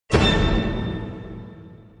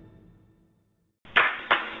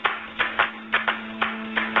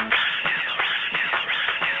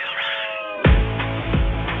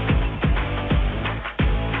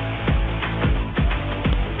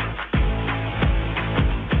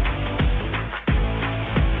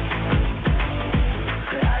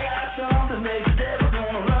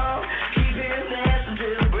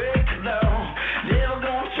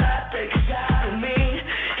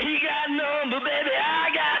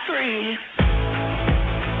free.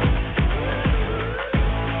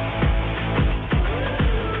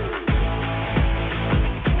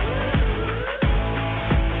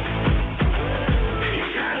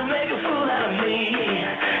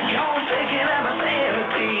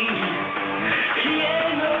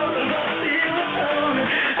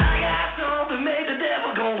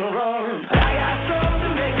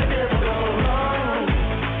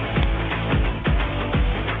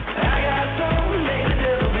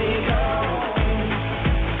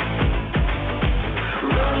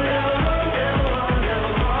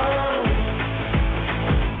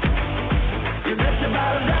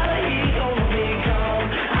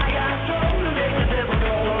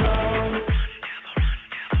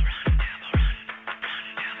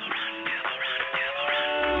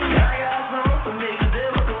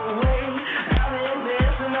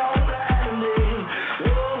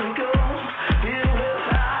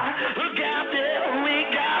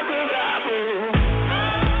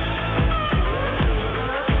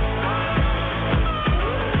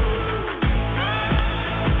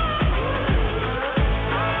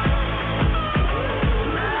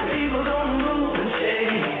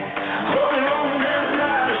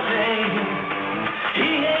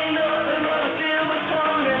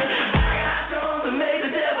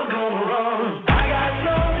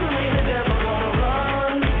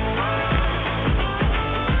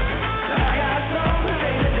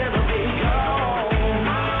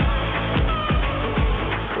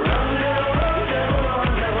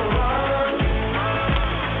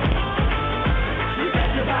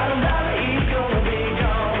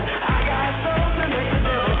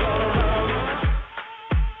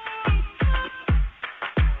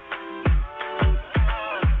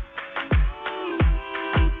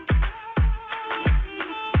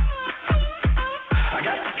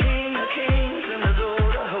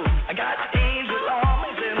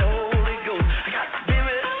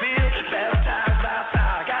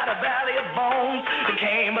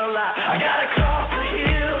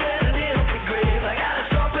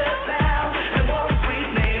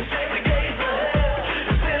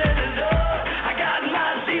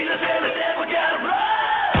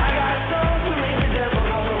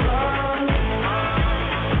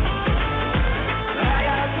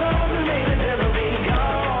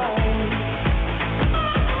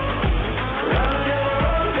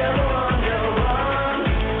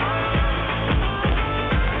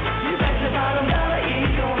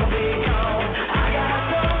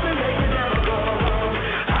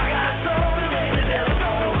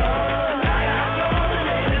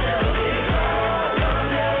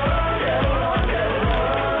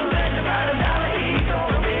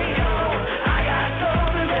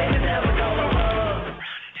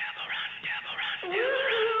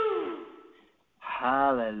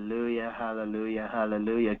 Hallelujah, hallelujah,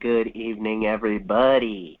 hallelujah. Good evening,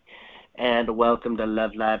 everybody, and welcome to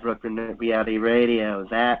Love Live Brooklyn Reality Radio.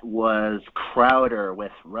 That was Crowder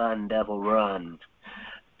with Run, Devil, Run.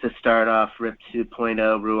 To start off, RIP 2.0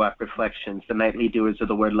 Ruach Reflections, the nightly doers of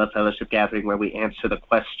the Word Love Fellowship gathering where we answer the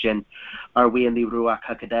question, are we in the Ruach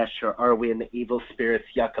HaKodesh or are we in the evil spirits,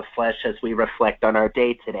 yuck of flesh, as we reflect on our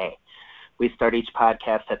day today? We start each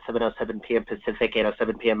podcast at 7:07 p.m. Pacific,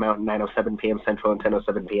 8:07 p.m. Mountain, 9:07 p.m. Central, and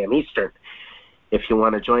 10:07 p.m. Eastern. If you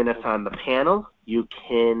want to join us on the panel, you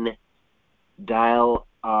can dial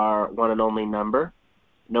our one and only number.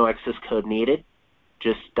 No access code needed.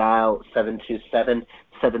 Just dial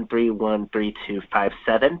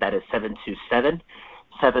 727-731-3257. That is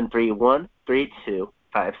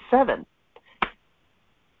 727-731-3257.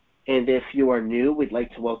 And if you are new, we'd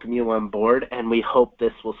like to welcome you on board, and we hope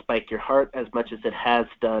this will spike your heart as much as it has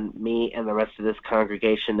done me and the rest of this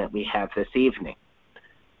congregation that we have this evening.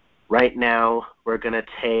 Right now, we're going to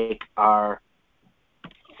take our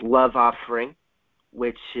love offering,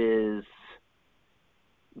 which is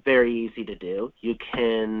very easy to do.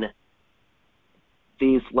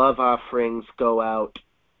 These love offerings go out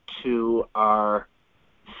to our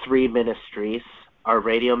three ministries, our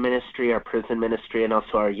radio ministry, our prison ministry, and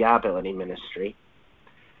also our Yahability ministry.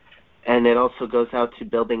 And it also goes out to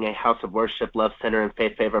building a house of worship, love center, and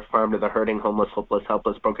faith favor farm to the hurting, homeless, hopeless,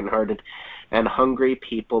 helpless, brokenhearted, and hungry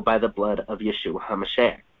people by the blood of Yeshua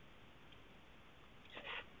HaMashiach.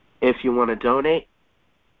 If you want to donate,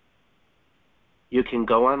 you can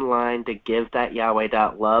go online to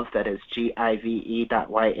give.yahweh.love. That is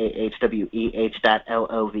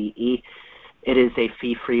give.yahweh.love. It is a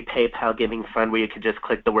fee-free PayPal giving fund where you can just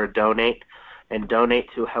click the word donate and donate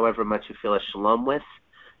to however much you feel a shalom with.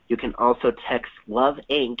 You can also text Love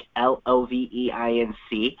Inc., LOVEINC,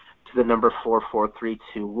 to the number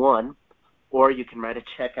 44321, or you can write a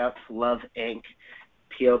check out to Love Inc.,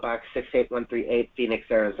 P.O. Box 68138, Phoenix,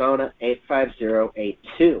 Arizona,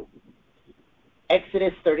 85082.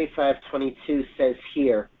 Exodus 35:22 says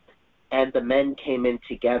here, and the men came in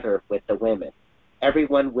together with the women,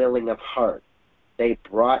 everyone willing of heart. They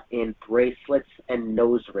brought in bracelets and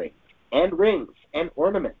nose rings and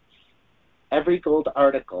ornaments, every gold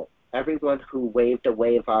article, everyone who waved a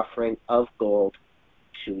wave offering of gold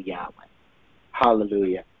to Yahweh.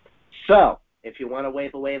 Hallelujah. So, if you want to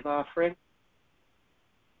wave a wave offering,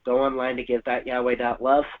 go online to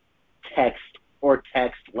give.yahweh.love, text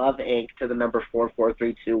Love Inc. to the number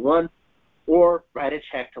 44321, or write a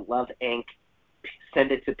check to Love Inc.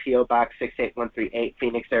 Send it to P.O. Box 68138,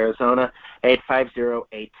 Phoenix, Arizona,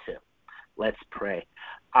 85082. Let's pray.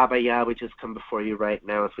 Abba Yah, we just come before you right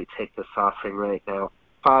now as we take this offering right now.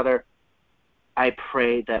 Father, I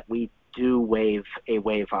pray that we do wave a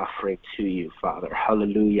wave offering to you, Father.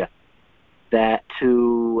 Hallelujah. That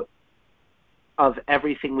of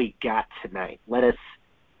everything we got tonight, let us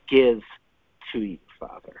give to you,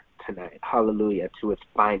 Father, tonight. Hallelujah, to its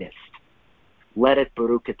finest. Let it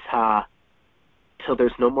barukatah till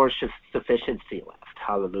there's no more sufficiency left.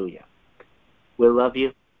 Hallelujah. We love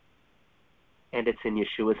you, and it's in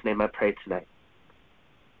Yeshua's name I pray tonight.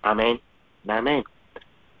 Amen. Amen.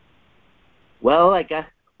 Well, I got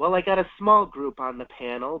a small group on the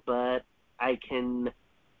panel, but I can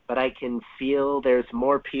feel there's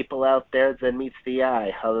more people out there than meets the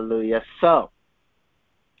eye. Hallelujah. So,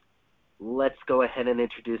 let's go ahead and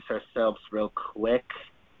introduce ourselves real quick.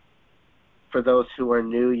 For those who are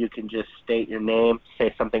new, you can just state your name,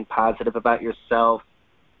 say something positive about yourself,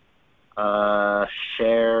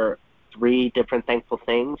 share 3 different thankful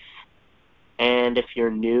things, and if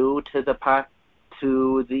you're new to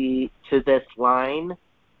this line,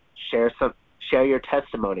 share your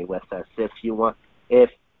testimony with us if you want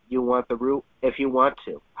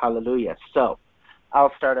to. Hallelujah. So,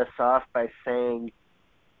 I'll start us off by saying,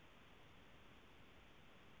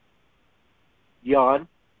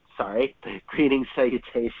 greetings,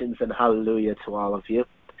 salutations, and hallelujah to all of you.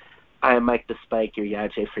 I am MIKEdaSPIKE, your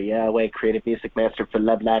Yahweh for Yahweh, creative music master for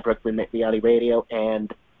Love Lab, Brooklyn Reality Radio,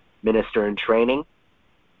 and minister in training.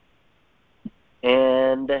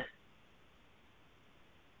 And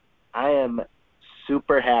I am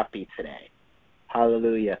super happy today.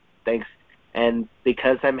 Hallelujah. Thanks. And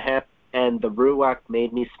because I'm happy, and the Ruach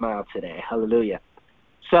made me smile today. Hallelujah.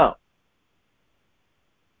 So,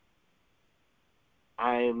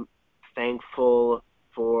 I'm thankful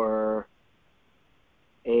for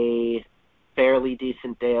a fairly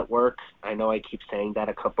decent day at work. I know I keep saying that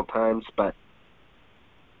a couple times, but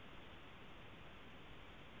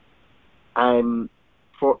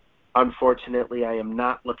unfortunately, I am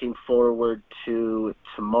not looking forward to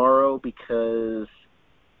tomorrow because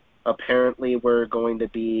apparently we're going to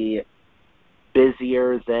be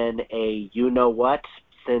busier than a you-know-what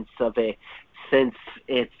since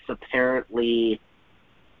it's apparently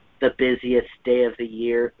the busiest day of the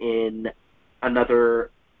year in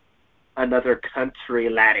another country,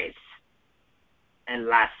 laddies and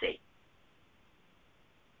lassie.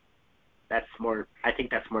 I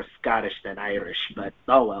think that's more Scottish than Irish, but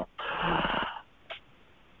oh well.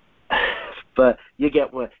 But you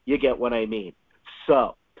get what I mean.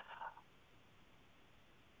 So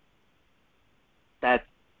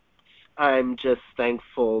I'm just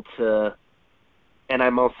thankful and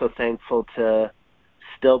I'm also thankful to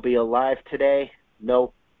still be alive today.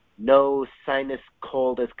 No sinus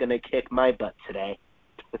cold is going to kick my butt today.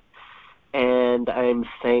 And I'm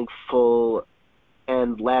thankful,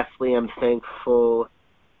 and lastly, I'm thankful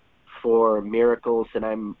for miracles, and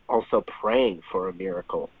I'm also praying for a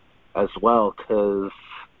miracle as well because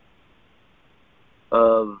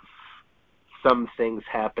of some things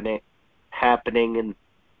happening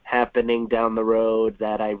down the road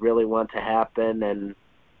that I really want to happen, and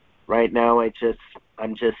right now I'm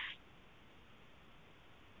just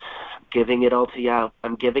giving it all to Yahweh.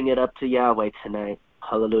 I'm giving it up to Yahweh tonight.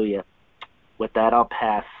 Hallelujah. With that, I'll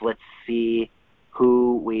pass. Let's see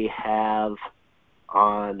who we have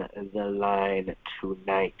on the line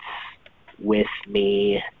tonight with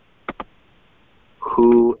me.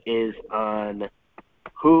 Who is on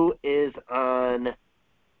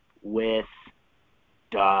with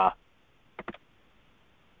the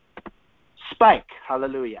Spike?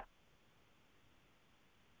 Hallelujah.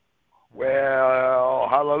 Well,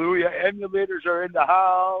 hallelujah. Emulators are in the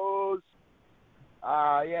house.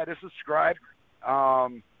 This is Scribe.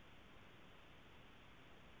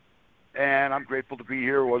 And I'm grateful to be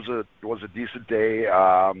here. It was a decent day.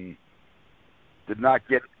 Did not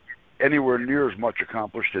get anywhere near as much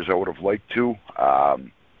accomplished as I would have liked to.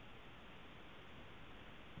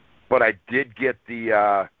 but I did get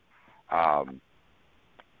the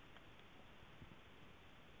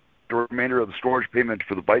remainder of the storage payment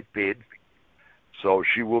for the bike paid, so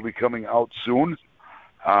she will be coming out soon.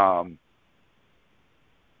 So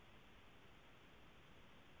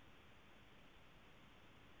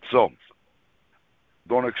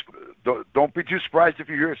don't be too surprised if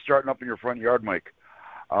you hear it starting up in your front yard, Mike,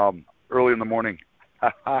 early in the morning.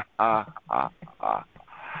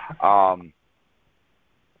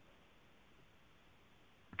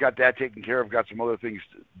 Got that taken care of. Got some other things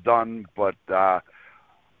done, but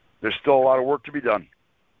there's still a lot of work to be done.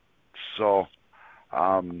 So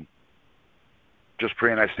just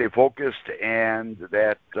praying I stay focused and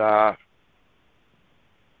that I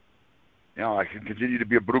can continue to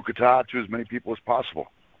be a brukata to as many people as possible.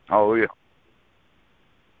 Hallelujah.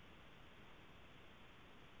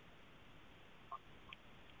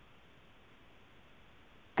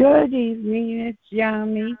 Good evening, it's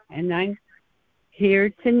Yami, and I'm here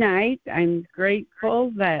tonight. I'm grateful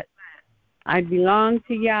that I belong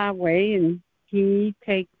to Yahweh and He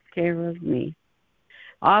takes care of me.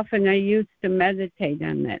 Often I used to meditate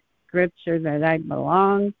on that scripture that I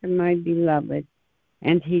belong to my beloved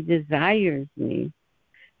and He desires me,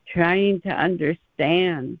 trying to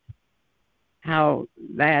understand how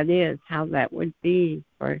that is, how that would be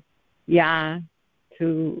for Yah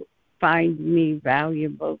to find me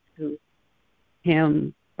valuable to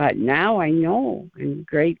Him. But now I know and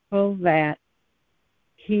grateful that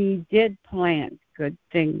He did plant good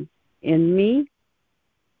things in me,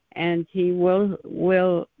 and He will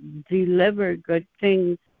deliver good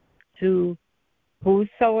things to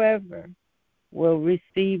whosoever will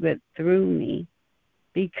receive it through me,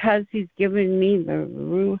 because He's given me the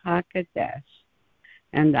Ruach HaKodesh,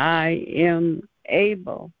 and I am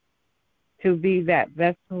able to be that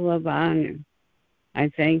vessel of honor. I'm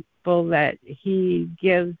thankful that He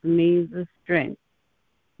gives me the strength,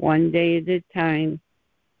 one day at a time,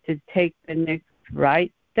 to take the next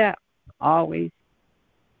right step, always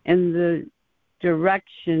in the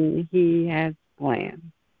direction He has planned.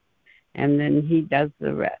 And then He does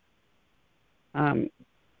the rest.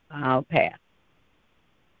 I'll pass.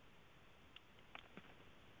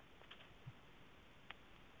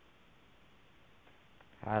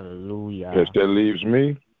 Hallelujah. Yes, that leaves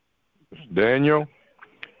me, Daniel.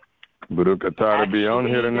 Brukata to be on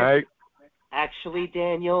here tonight. Actually,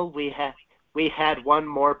 Daniel, we had one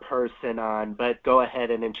more person on, but go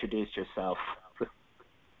ahead and introduce yourself.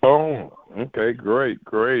 Oh, okay, great. Is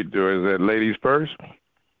that ladies first?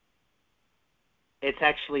 It's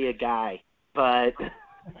actually a guy, but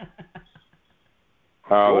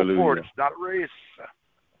Hallelujah. Go for it. It's not a race.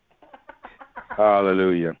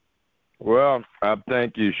 Hallelujah. Well, I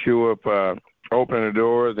thank Yeshua for opening the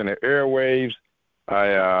doors and the airwaves.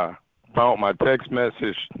 I found my text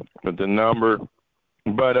message with the number,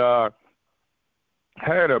 but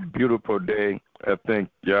had a beautiful day. I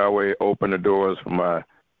think Yahweh opened the doors for my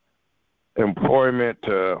employment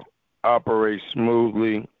to operate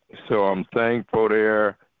smoothly, so I'm thankful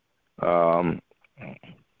there.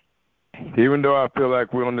 Even though I feel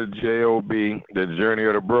like we're on the JOB, the journey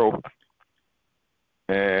of the broke,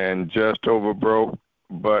 and just over broke,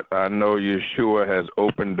 but I know Yeshua has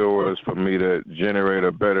opened doors for me to generate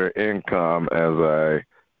a better income as I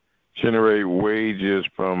generate wages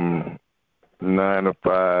from 9 to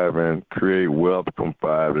 5 and create wealth from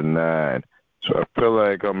 5 to 9. So I feel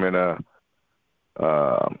like I'm in a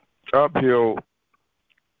uphill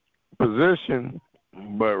position,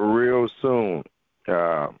 but real soon,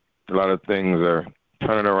 a lot of things are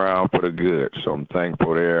turning around for the good. So I'm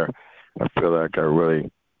thankful there. I feel like I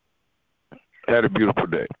really had a beautiful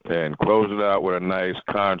day, and closed it out with a nice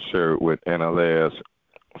concert with NLS,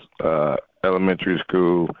 elementary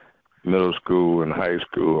school, middle school, and high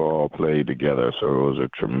school all played together. So it was a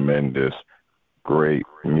tremendous, great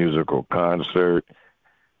musical concert.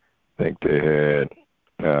 I think they had,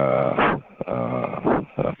 I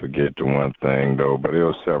forget the one thing though, but there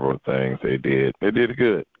were several things they did. They did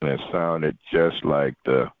good, and it sounded just like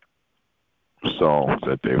the songs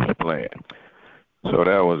that they were playing. So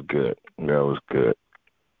that was good.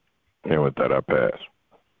 And with that, I pass.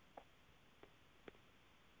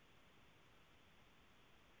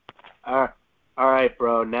 all right,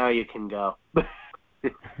 bro. Now you can go.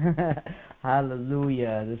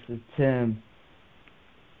 Hallelujah. This is Tim.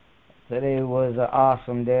 Today was an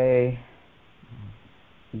awesome day.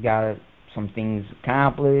 Got some things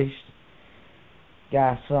accomplished.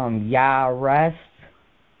 Got some Yah rest.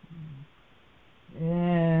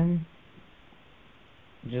 And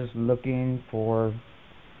just looking for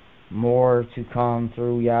more to come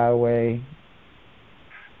through Yahweh.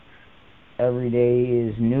 every day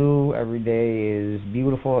is new, every day is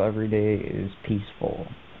beautiful, every day is peaceful.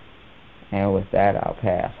 And with that, I'll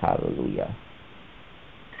pass. Hallelujah.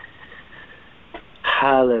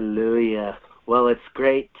 Hallelujah. Well, it's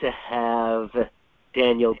great to have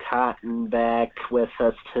Daniel Cotton back with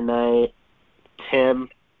us tonight. Tim,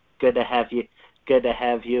 good to have you. Good to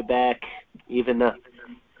have you back. Even though,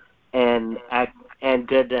 and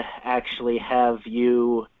good to actually have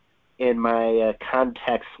you in my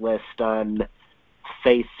contacts list on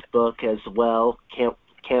Facebook as well.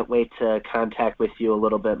 Can't wait to contact with you a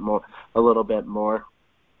little bit more.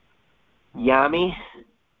 Yami,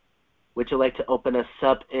 would you like to open us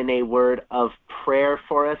up in a word of prayer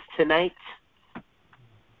for us tonight?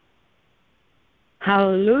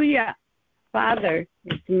 Hallelujah. Father,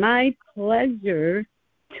 it's my pleasure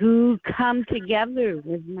to come together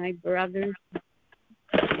with my brothers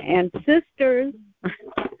and sisters,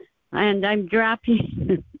 and I'm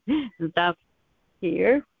dropping stuff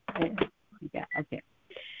here. Yeah, okay.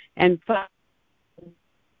 And Father,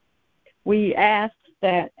 we ask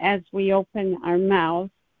that as we open our mouth,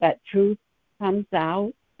 that truth comes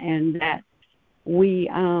out, and that we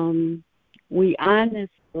honestly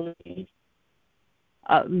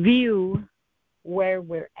view where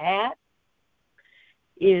we're at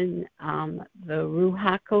in the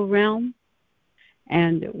Ruhako realm,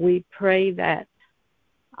 and we pray that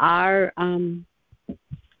our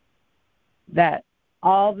that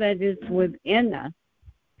all that is within us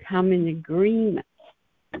come in agreement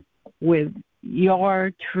with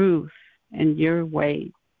your truth and your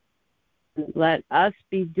ways. Let us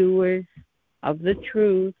be doers of the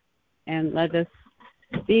truth, and let us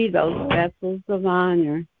be those vessels of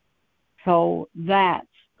honor, so that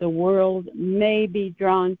the world may be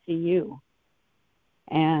drawn to you.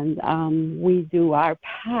 And we do our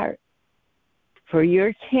part for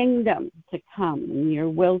your kingdom to come and your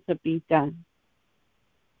will to be done.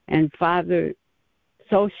 And Father,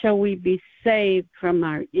 so shall we be saved from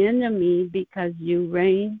our enemy, because you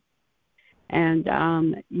reign, and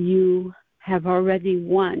you have already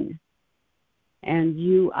won, and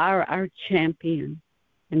you are our champion,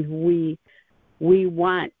 and we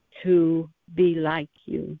want to be like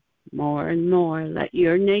you more and more. Let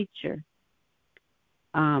your nature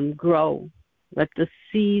grow. Let the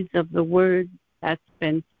seeds of the word that's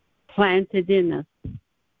been planted in us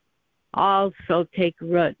also take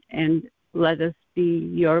root, and let us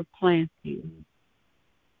be your planting.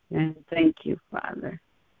 And thank you, Father.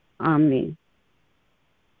 Amen.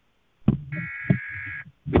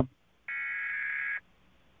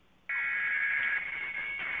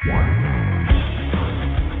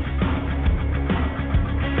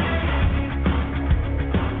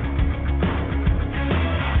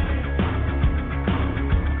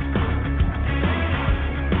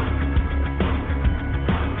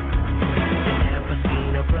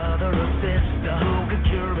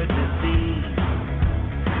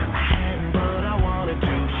 But I wanted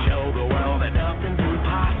to show the world that nothing's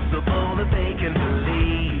impossible, that they can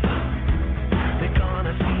believe.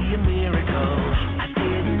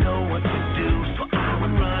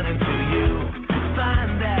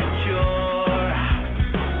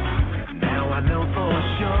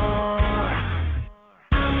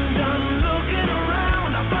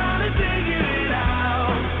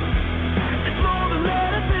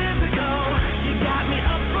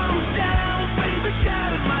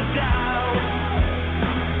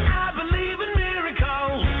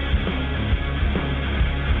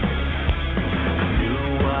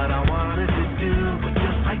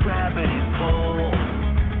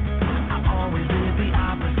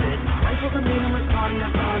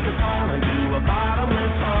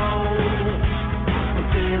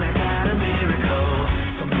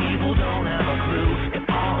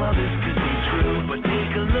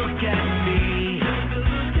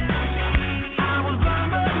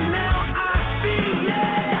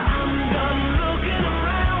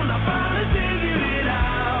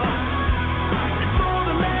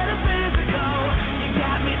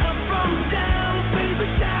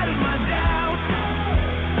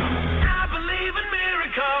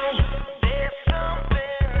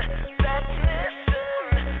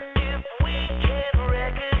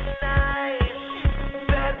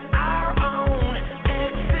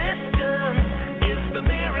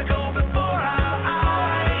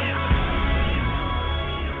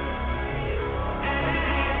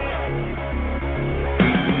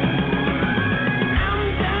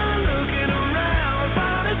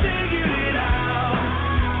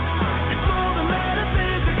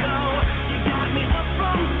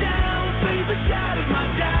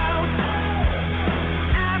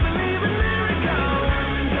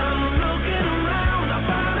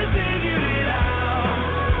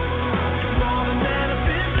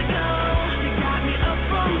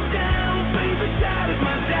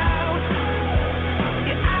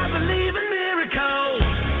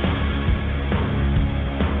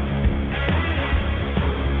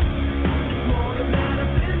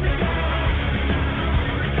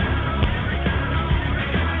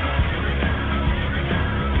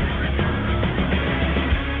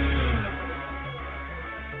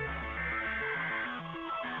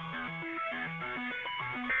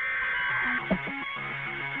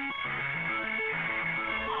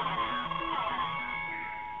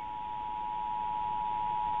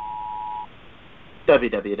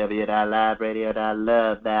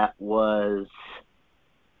 www.liveradio.love. That was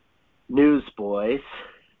Newsboys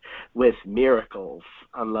with Miracles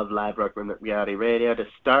on Love Live Brooklyn Reality Radio to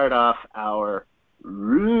start off our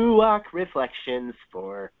Ruach Reflections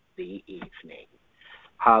for the evening.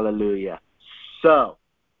 Hallelujah. So,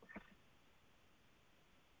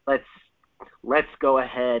 let's go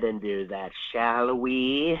ahead and do that, shall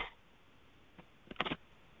we?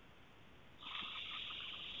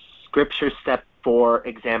 Scripture Step 4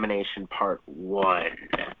 Examination Part 1.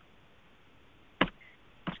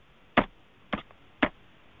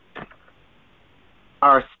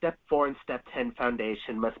 Our Step 4 and Step 10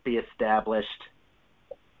 foundation must be established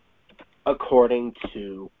according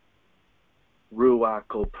to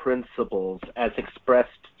Ruachal principles as expressed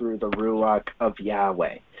through the Ruach of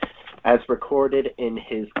Yahweh, as recorded in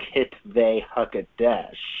his Kitvei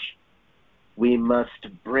HaKadosh. We must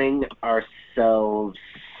bring ourselves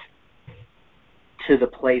to the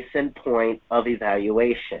place and point of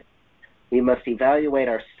evaluation. We must evaluate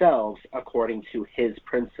ourselves according to his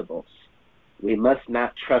principles. We must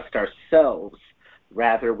not trust ourselves,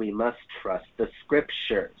 rather we must trust the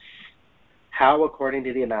scriptures. How? According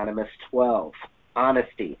to the Anonymous 12.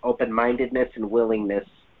 Honesty, open-mindedness, and willingness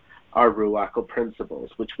are Ruachal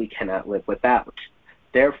principles, which we cannot live without.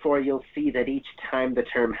 Therefore, you'll see that each time the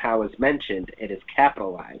term how is mentioned, it is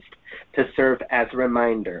capitalized to serve as a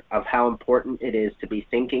reminder of how important it is to be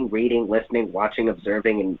thinking, reading, listening, watching,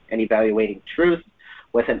 observing, and evaluating truth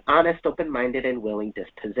with an honest, open-minded, and willing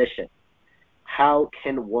disposition. How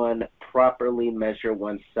can one properly measure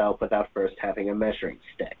oneself without first having a measuring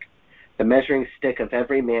stick? The measuring stick of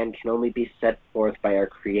every man can only be set forth by our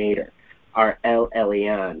Creator, our El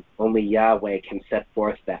Elyon. Only Yahweh can set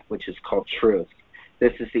forth that which is called truth.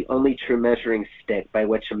 This is the only true measuring stick by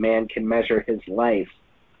which a man can measure his life,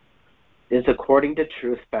 is according to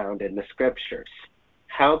truth found in the scriptures.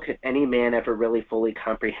 How could any man ever really fully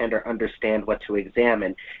comprehend or understand what to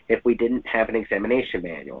examine if we didn't have an examination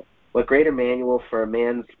manual? What greater manual for a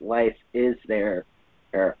man's life is there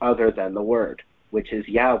other than the Word, which is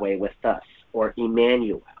Yahweh with us, or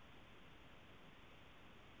Emmanuel,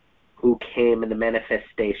 who came in the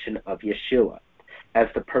manifestation of Yeshua, as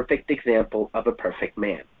the perfect example of a perfect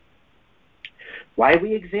man. Why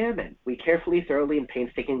we examine? We carefully, thoroughly, and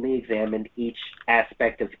painstakingly examined each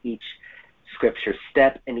aspect of each scripture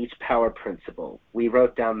step and each power principle. We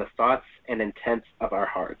wrote down the thoughts and intents of our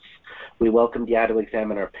hearts. We welcomed Yah to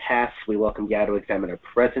examine our past. We welcomed Yah to examine our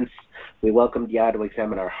presence. We welcomed Yah to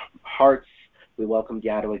examine our hearts. We welcomed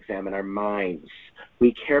Yah to examine our minds.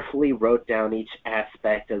 We carefully wrote down each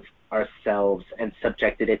aspect of ourselves and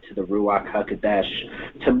subjected it to the Ruach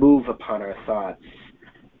HaKodesh to move upon our thoughts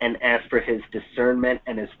and ask for his discernment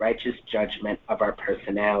and his righteous judgment of our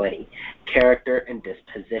personality, character, and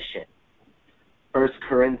disposition. 1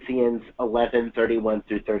 Corinthians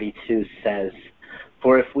 11:31-32 says,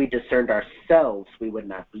 "For if we discerned ourselves, we would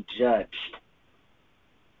not be judged.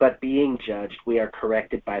 But being judged, we are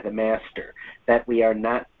corrected by the Master, that we are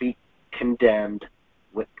not be condemned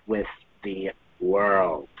with the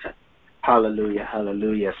world." Hallelujah,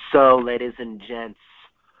 hallelujah. So, ladies and gents,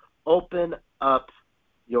 open up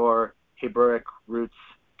your Hebrewic Roots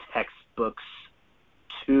textbooks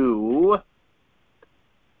to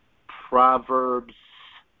Proverbs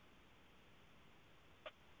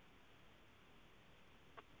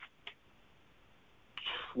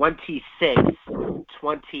 26,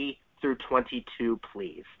 20 through 22,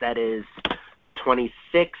 please. That is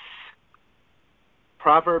 26,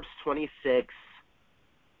 Proverbs 26,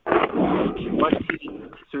 20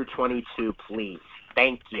 through 22, please.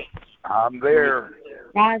 Thank you. I'm there.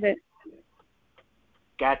 Got it.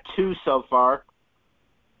 Got 2 so far.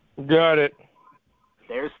 Got it.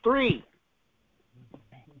 There's 3.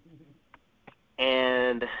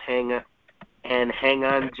 And hang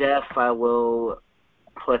on, Jeff. I will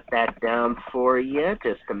put that down for you.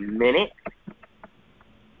 Just a minute.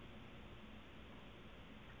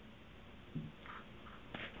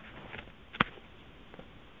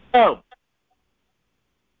 Oh.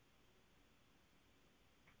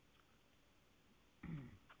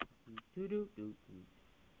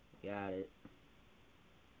 Got it.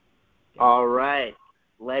 All right.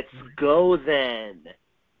 Let's go then.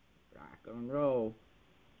 Rock and roll.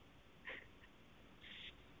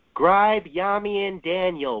 Scribe, Yami, and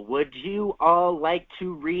Daniel, would you all like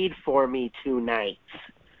to read for me tonight?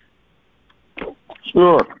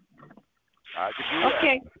 Sure. I can do that.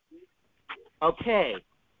 Okay. Okay.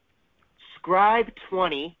 Scribe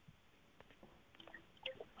 20.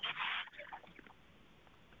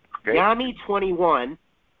 Okay. Yami 21.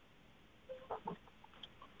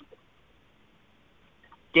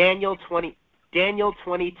 Daniel 20. Daniel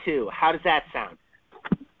 22. How does that sound?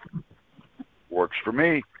 Works for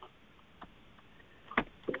me.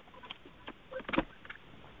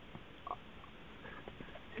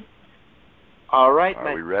 All right.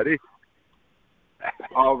 Are we ready?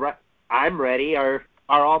 All right. I'm ready. Are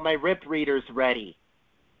all my rip readers ready?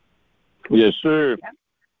 Yes, sir.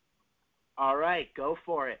 All right. Go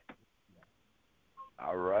for it.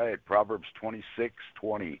 All right. Proverbs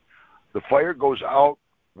 26:20. The fire goes out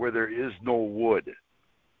where there is no wood.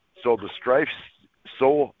 So the strife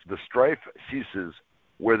ceases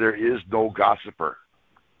where there is no gossiper.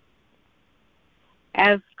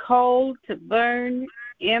 As coal to burn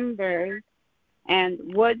embers and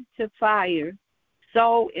wood to fire,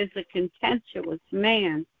 so is a contentious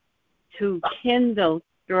man to kindle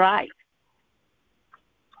strife.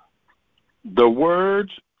 The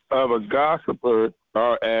words of a gossiper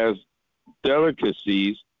are as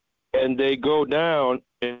delicacies, and they go down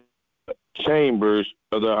in the chambers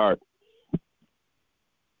of the heart.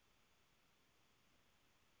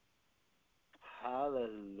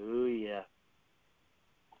 Hallelujah.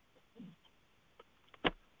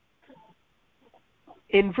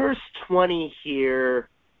 In verse 20 here,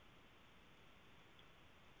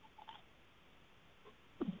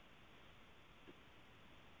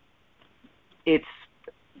 it's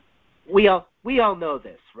we all know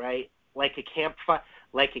this, right? Like a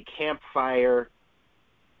campfire,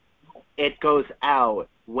 it goes out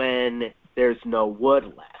when there's no wood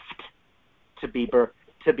left to be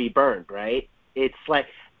burned, right? It's like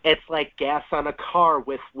gas on a car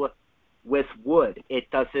with wood.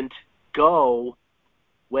 It doesn't go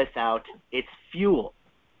without its fuel.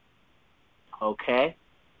 Okay?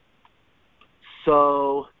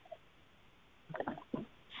 So,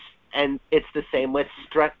 and it's the same with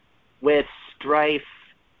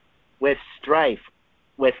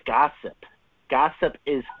gossip. Gossip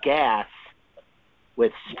is gas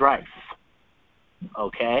with strife.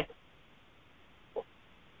 Okay?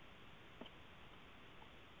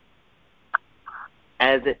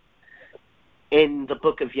 As it in the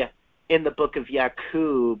book of Yakub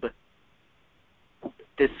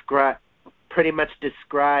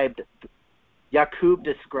Yakub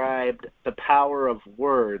described the power of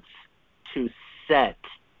words to set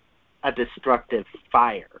a destructive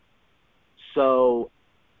fire. So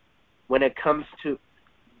when it comes to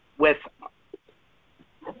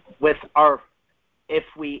if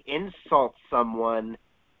we insult someone,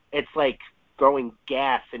 it's like throwing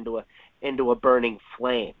gas into a burning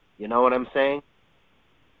flame. You know what I'm saying?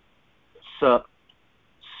 So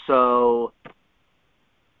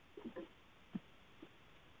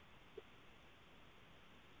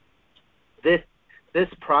this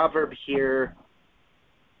proverb here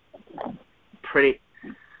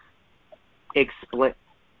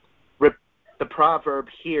the proverb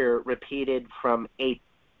here repeated from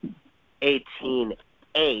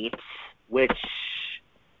 18:8, which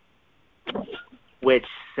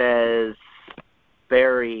says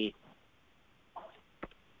very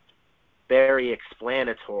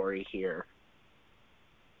explanatory here.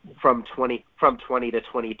 From 20 to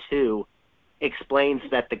 22 explains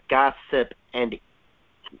that the gossip and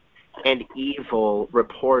evil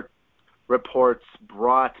reports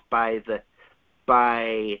brought by the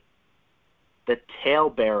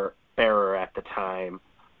talebearer at the time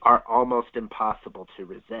are almost impossible to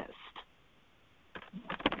resist.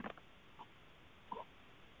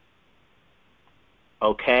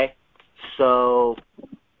 Okay? So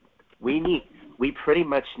we pretty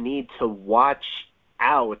much need to watch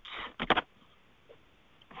out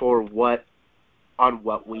for what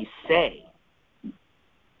we say.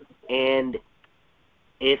 And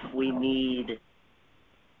if we need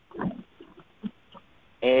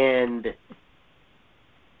and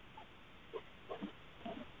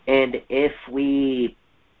if we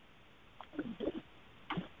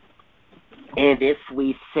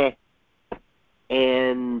say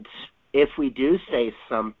and if we do say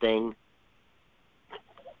something,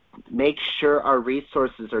 make sure our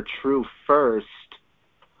resources are true first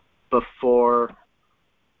before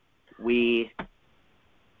we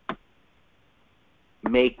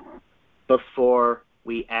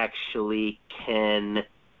actually can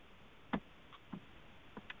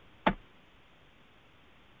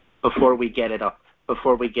before we get it all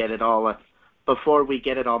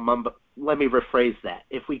mumbo. Let me rephrase that.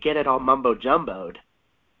 If we get it all mumbo jumboed,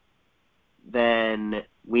 then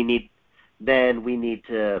we need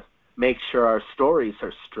to make sure our stories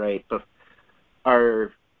are straight, but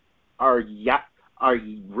our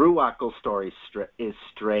ruacal story is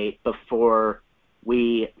straight before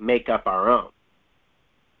we make up our own,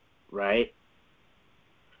 right?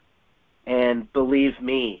 And believe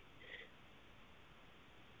me,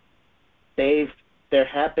 there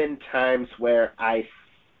have been times where I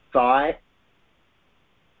thought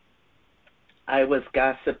I was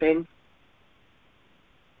gossiping,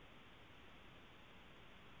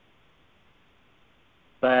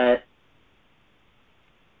 but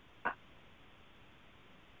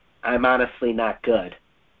I'm honestly not good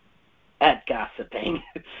at gossiping,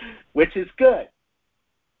 which is good.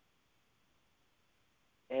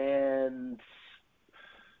 And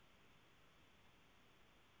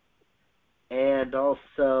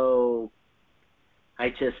also, I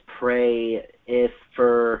just pray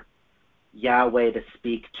for Yahweh to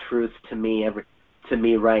speak truth to me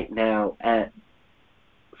right now,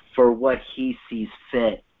 for what He sees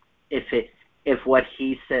fit. If what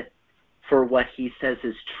He said, for what He says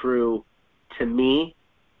is true to me,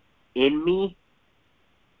 in me,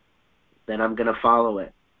 then I'm going to follow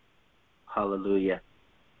it. Hallelujah.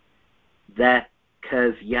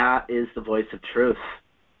 Because Yah is the voice of truth,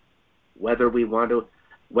 whether we want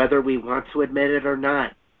to admit it or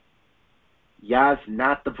not. Yah's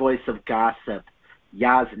not the voice of gossip.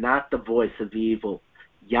 Yah's not the voice of evil.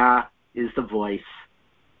 Yah is the voice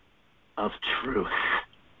of truth.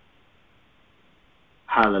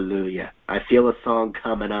 Hallelujah. I feel a song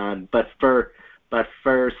coming on, but first,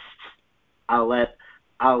 I'll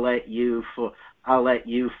let you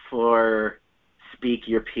speak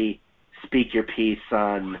your piece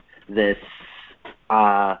on this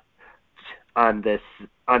on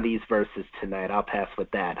these verses tonight. I'll pass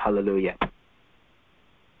with that. Hallelujah.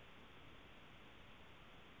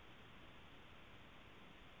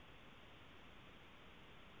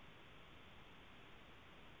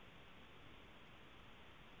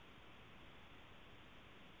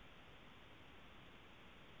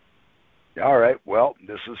 All right. Well,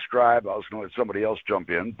 this is Scribe. I was going to let somebody else jump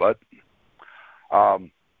in, but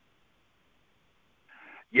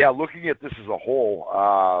looking at this as a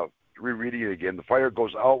whole, rereading it again, the fire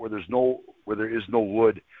goes out where there is no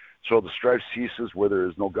wood, so the strife ceases where there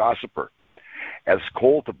is no gossiper. As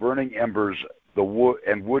coal to burning embers, the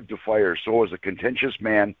wood to fire, so is a contentious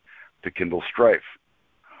man to kindle strife.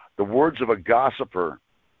 The words of a gossiper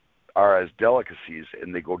are as delicacies,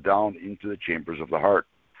 and they go down into the chambers of the heart.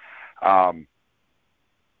 And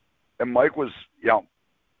Mike was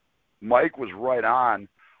right on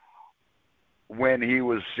when he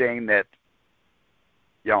was saying that,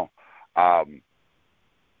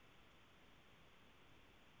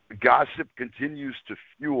 gossip continues to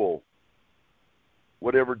fuel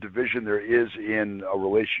whatever division there is in a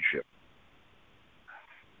relationship.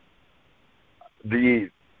 The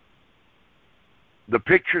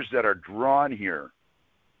pictures that are drawn here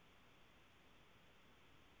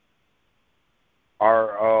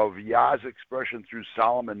are of Yah's expression through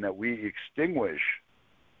Solomon that we extinguish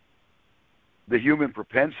the human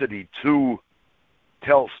propensity to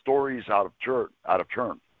tell stories out of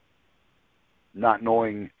turn, not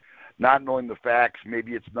knowing the facts.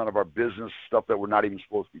 Maybe it's none of our business, stuff that we're not even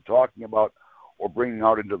supposed to be talking about or bringing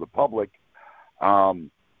out into the public.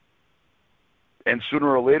 And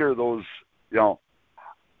sooner or later, those,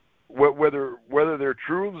 whether they're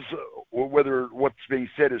truths, or whether what's being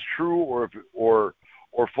said is true or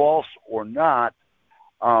false or not,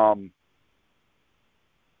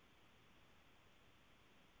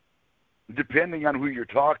 depending on who you're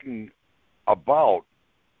talking about,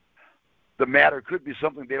 the matter could be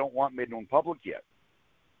something they don't want made known public yet.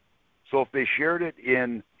 So if they shared it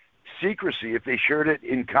in secrecy, if they shared it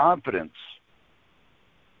in confidence,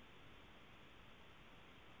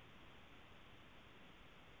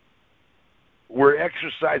 we're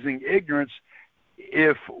exercising ignorance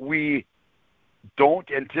if we don't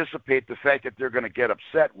anticipate the fact that they're going to get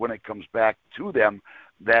upset when it comes back to them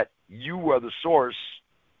that you are the source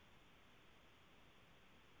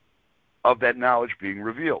of that knowledge being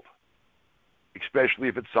revealed, especially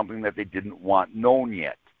if it's something that they didn't want known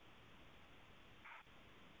yet.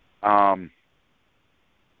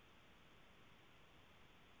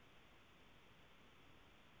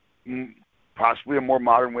 Possibly a more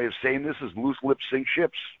modern way of saying this is loose lips sink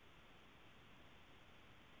ships.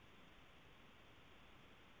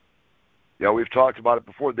 We've talked about it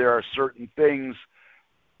before. There are certain things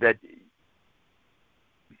that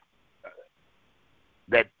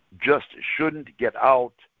just shouldn't get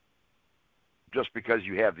out just because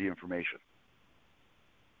you have the information.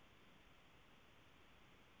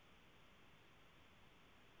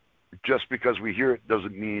 Just because we hear it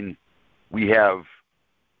doesn't mean we have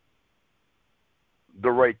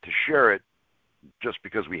the right to share it just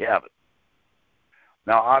because we have it.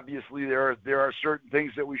 Now, obviously, there are certain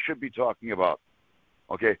things that we should be talking about,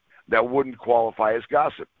 okay, that wouldn't qualify as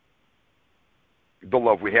gossip. The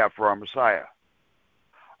love we have for our Messiah.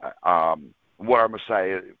 what our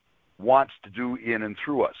Messiah wants to do in and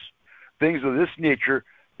through us. Things of this nature,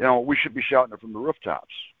 we should be shouting it from the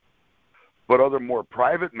rooftops. But other more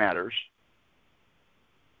private matters,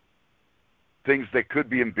 things that could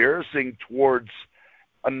be embarrassing towards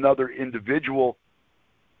another individual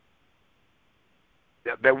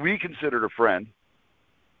that we considered a friend,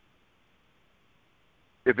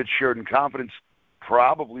 if it's shared in confidence,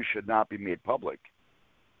 probably should not be made public,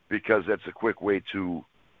 because that's a quick way to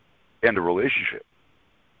end a relationship.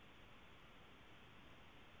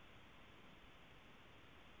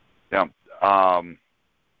 Now,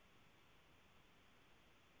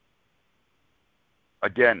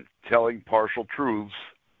 again, telling partial truths,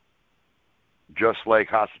 just like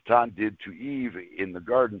Hasatan did to Eve in the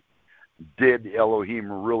garden. Did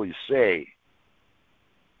Elohim really say?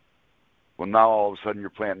 Well, now all of a sudden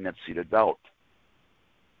you're planting that seed of doubt.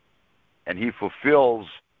 And he fulfills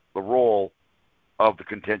the role of the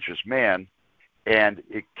contentious man, and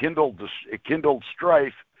it kindled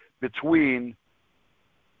strife between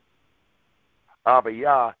Abba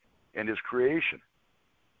Yah and his creation.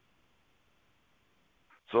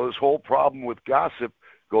 So this whole problem with gossip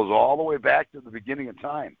goes all the way back to the beginning of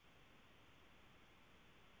time.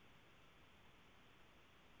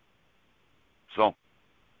 So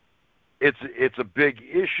it's a big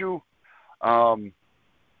issue.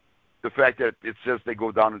 The fact that it says they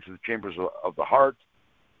go down into the chambers of the heart,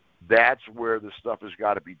 that's where the stuff has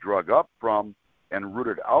got to be drug up from and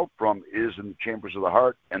rooted out from, is in the chambers of the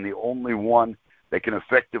heart. And the only one that can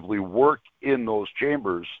effectively work in those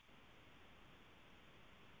chambers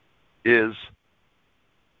is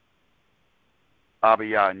Abba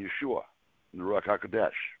Yah and Yeshua, and the Ruach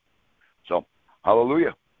HaKodesh. So,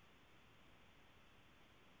 hallelujah.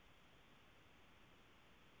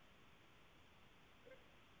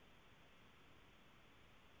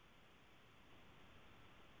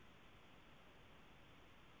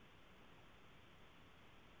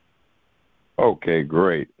 Okay,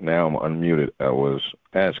 great. Now I'm unmuted. I was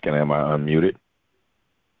asking, am I unmuted?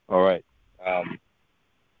 All right. I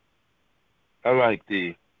like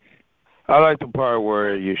the part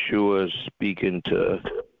where Yeshua is speaking to,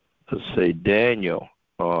 let's say, Daniel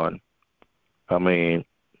on,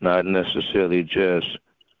 not necessarily just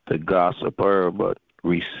the gossiper, but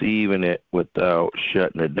receiving it without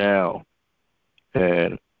shutting it down.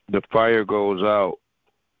 And the fire goes out,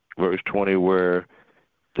 verse 20, where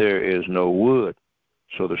there is no wood.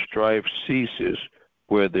 So the strife ceases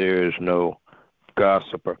where there is no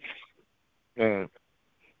gossiper. And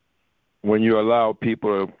when you allow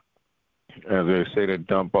people, as they say, to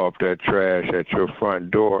dump off that trash at your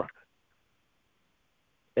front door,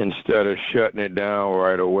 instead of shutting it down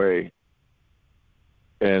right away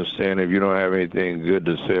and saying, if you don't have anything good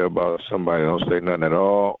to say about somebody, don't say nothing at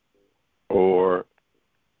all, or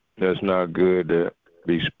that's not good to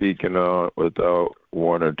be speaking on without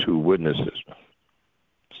one or two witnesses.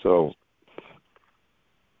 So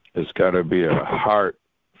it's got to be a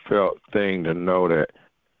heartfelt thing to know that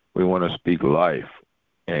we want to speak life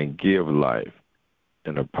and give life.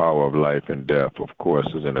 And the power of life and death, of course,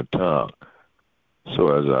 is in the tongue.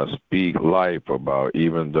 So as I speak life about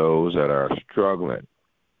even those that are struggling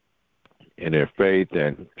in their faith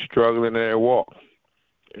and struggling in their walk,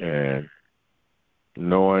 and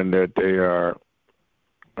knowing that they are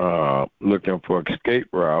looking for an escape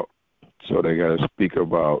route, so they got to speak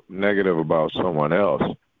about negative about someone else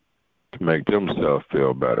to make themselves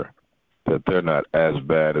feel better, that they're not as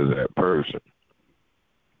bad as that person.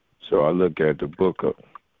 So I look at the book of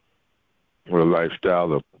the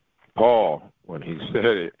lifestyle of Paul when he said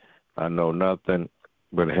it, I know nothing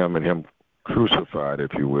but him and him crucified,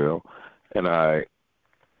 if you will, and I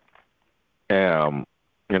am,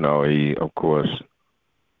 he, of course,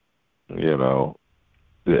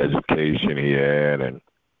 the education he had and,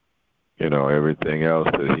 everything else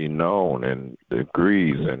that he known and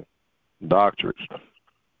degrees and doctorates.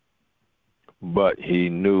 But he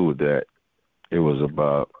knew that it was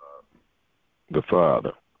about the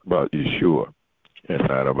Father, about Yeshua, and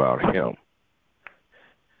not about him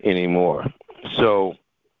anymore. So,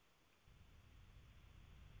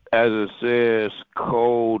 as it says,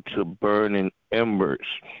 cold to burning embers,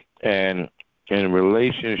 and in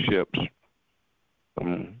relationships,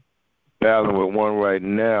 I'm battling with one right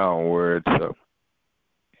now where it's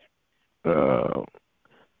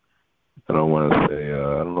I don't want to say,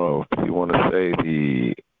 I don't know if you want to say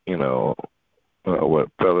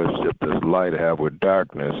what fellowship does light have with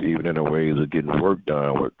darkness, even in the ways of getting work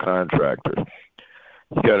done with contractors.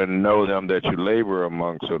 You got to know them that you labor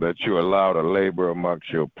amongst, so that you're allowed to labor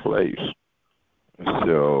amongst your place.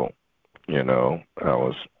 So, I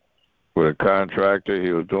was with a contractor.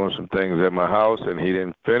 He was doing some things at my house, and he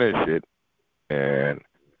didn't finish it, and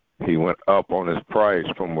he went up on his price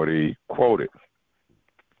from what he quoted,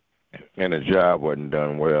 and the job wasn't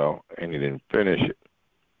done well, and he didn't finish it.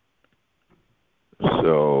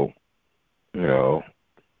 So, you know,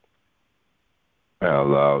 I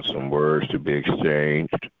allowed some words to be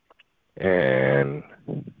exchanged, and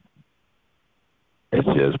it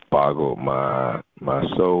just boggled my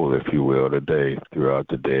soul, if you will, today, throughout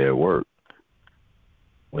the day at work.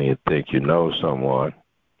 When you think you know someone,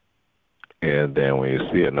 and then when you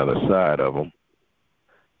see another side of them,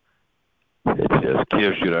 it just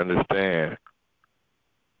gives you to understand,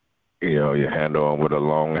 you know, you handle them with a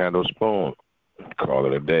long-handled spoon, call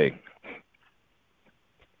it a day.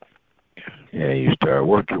 And you start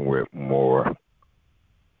working with more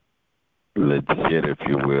legit, if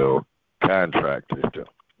you will, contractors to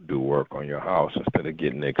do work on your house instead of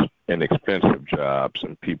getting inexpensive jobs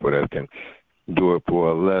and people that can do it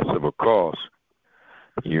for less of a cost.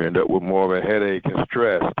 You end up with more of a headache and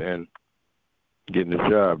stress than getting the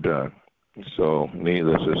job done. So,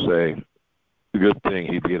 needless to say, the good thing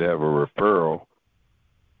he did have a referral.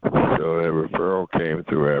 So that referral came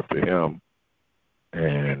through after him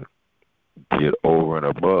and did over and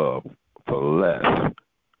above for less.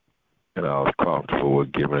 And I was comfortable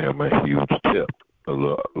with giving him a huge tip, a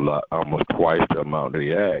lot, almost twice the amount that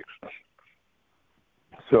he asked.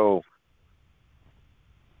 So,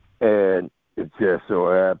 and it just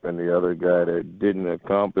so happened the other guy that didn't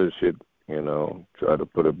accomplish it, you know, tried to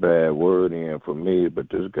put a bad word in for me, but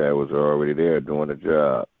this guy was already there doing the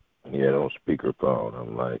job. He had on speakerphone.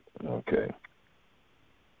 I'm like, okay.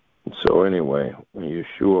 So anyway, when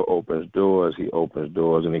Yeshua opens doors, he opens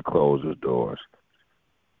doors and he closes doors.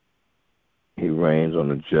 He reigns on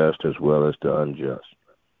the just as well as the unjust.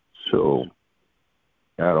 So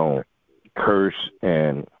I don't curse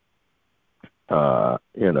and,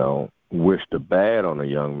 you know, wish the bad on a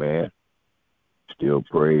young man. Still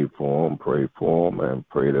pray for him, and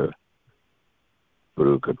pray to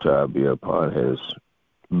Baruch Atah be upon his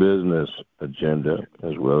business agenda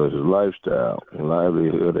as well as his lifestyle and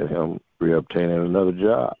livelihood, and him reobtaining another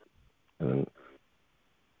job. And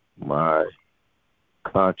my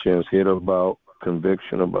conscience hit about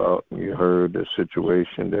conviction about, you heard the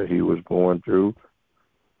situation that he was going through,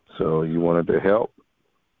 so you wanted to help,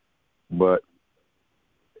 but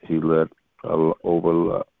he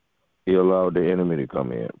allowed the enemy to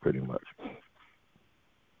come in, pretty much.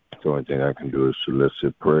 The only thing I can do is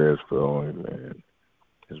solicit prayers for him and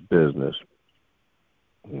his business,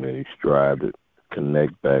 and then he strive to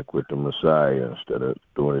connect back with the Messiah instead of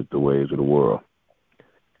doing it the ways of the world.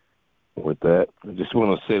 With that, I just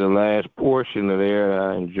want to say the last portion of there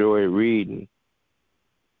I enjoy reading.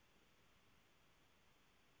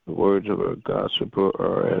 The words of a gossiper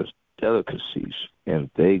are as delicacies, and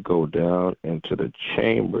they go down into the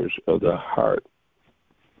chambers of the heart.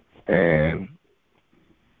 And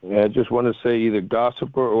I just want to say either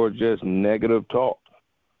gossiper or just negative talk,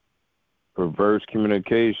 perverse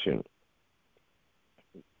communication,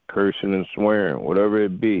 cursing and swearing, whatever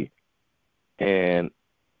it be. And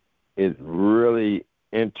it really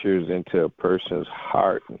enters into a person's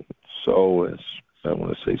heart and soul and, I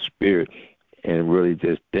want to say, spirit, and really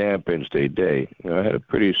just dampens their day. You know, I had a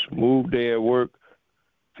pretty smooth day at work.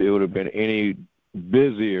 If it would have been any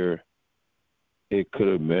busier, it could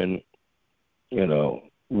have been, you know,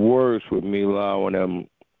 worse with me allowing them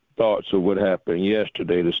thoughts of what happened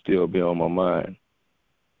yesterday to still be on my mind.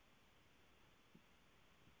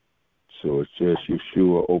 So it's just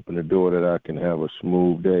Yeshua open the door that I can have a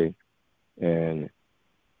smooth day and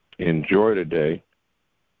enjoy the day,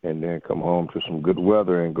 and then come home to some good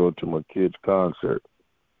weather and go to my kids' concert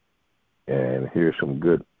and hear some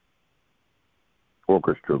good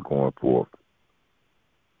orchestra going forth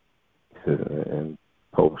and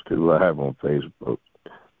post it live on Facebook.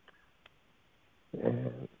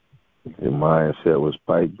 And the mindset was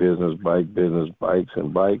bike business, bikes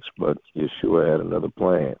and bikes, but Yeshua had another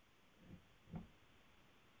plan.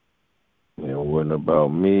 It wasn't about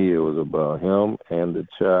me, it was about him and the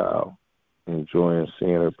child, enjoying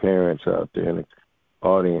seeing her parents out there in the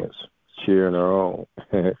audience, cheering her on,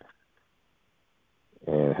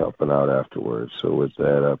 and helping out afterwards. So with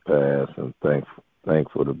that, I pass, and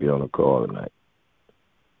thankful to be on the call tonight.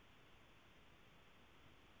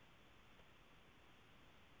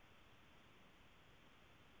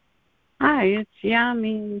 Hi, it's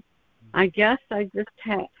Yami. I guess I just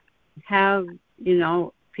have, you know,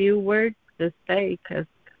 a few words to say, because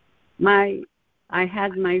I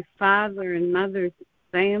had my father and mother's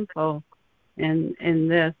sample in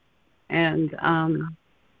this, and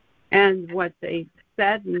what they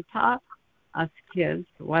said and taught us kids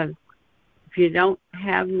was, if you don't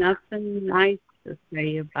have nothing nice to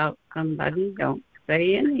say about somebody, don't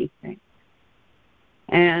say anything.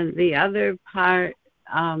 And the other part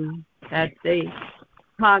that they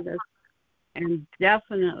taught us, and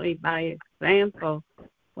definitely by example,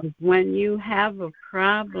 was when you have a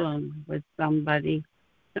problem with somebody,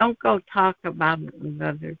 don't go talk about it with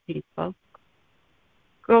other people.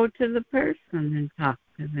 Go to the person and talk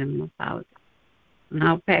to them about it. And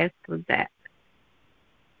I'll pass with that.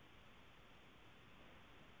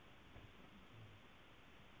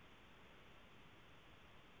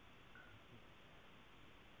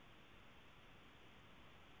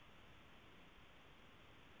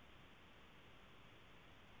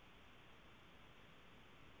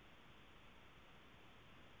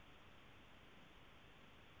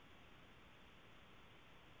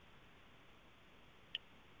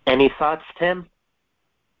 Any thoughts, Tim?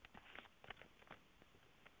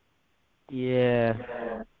 Yeah.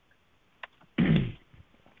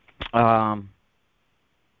 That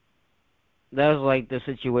was like the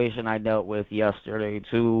situation I dealt with yesterday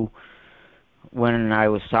too. When I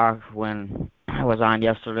was on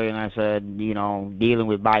yesterday, and I said, dealing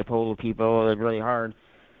with bipolar people is really hard.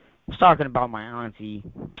 I was talking about my auntie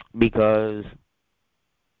because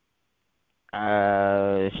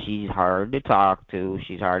she's hard to talk to,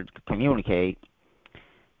 she's hard to communicate,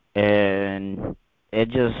 and it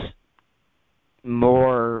just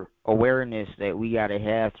more awareness that we got to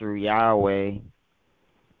have through Yahweh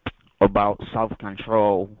about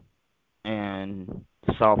self-control and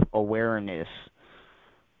self-awareness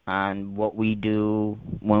on what we do,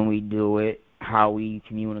 when we do it, how we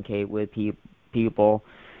communicate with people.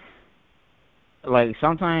 Like,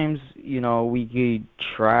 sometimes, we could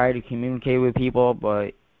try to communicate with people,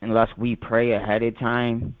 but unless we pray ahead of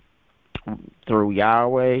time through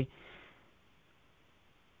Yahweh,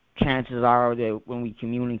 chances are that when we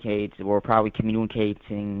communicate, we're probably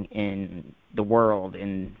communicating in the world,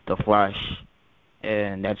 in the flesh,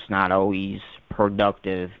 and that's not always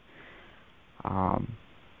productive.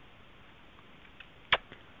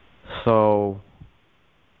 So,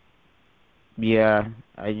 yeah,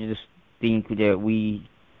 I just think that we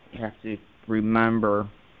have to remember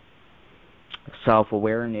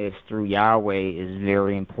self-awareness through Yahweh is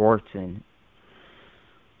very important.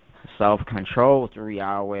 Self-control through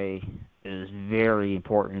Yahweh is very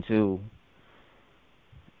important too.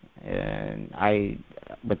 And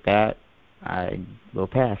with that, I will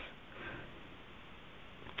pass.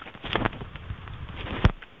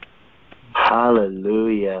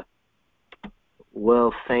 Hallelujah.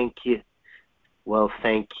 Well, thank you. Well,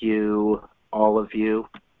 thank you, all of you,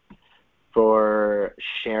 for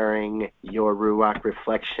sharing your Ruach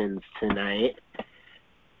reflections tonight.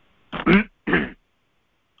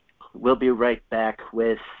 We'll be right back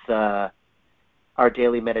with our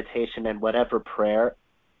daily meditation and whatever prayer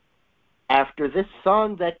after this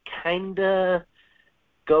song that kind of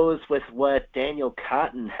goes with what Daniel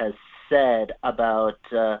Cotton has said about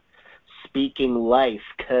speaking life,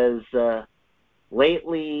 because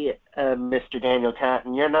lately, Mr. Daniel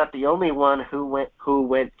Cotton, you're not the only one who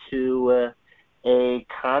went to a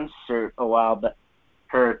concert a while back,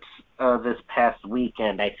 this past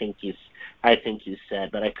weekend. I think you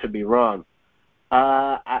said, but I could be wrong.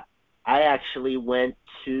 I actually went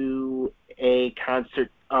to a concert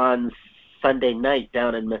on Sunday night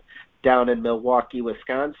down in Milwaukee,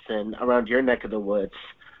 Wisconsin, around your neck of the woods.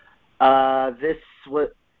 This was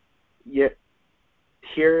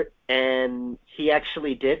here, and he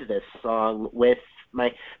actually did this song with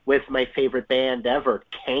my favorite band ever,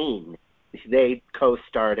 Kane. They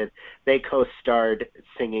co-starred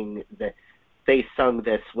singing they sung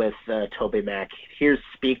this with Toby Mac. Here's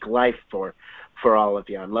Speak Life for all of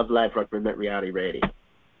you on Love Live Rock Remit Reality Radio.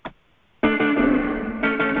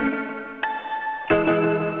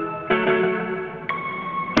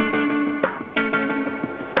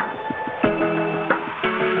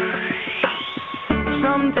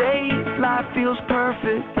 Some days life feels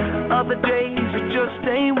perfect, other days it just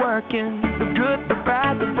ain't working. The good, the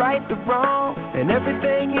bad, the right, the wrong, and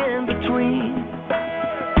everything in between.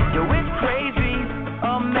 Yo, it's crazy,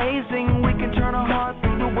 amazing, we can turn our hearts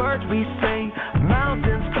through the words we say.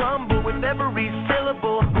 Mountains crumble with every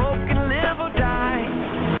syllable, hope can live or die.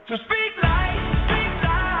 So speak life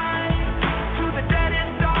to the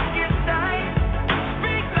deadest, darkest night.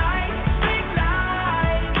 Speak life,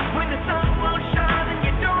 when the sun will shine and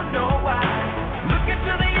you don't know why. Look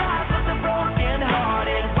into the eyes of the broken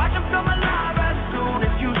hearted, watch them come alive as soon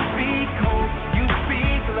as you speak hope, you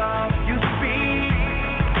speak love, you speak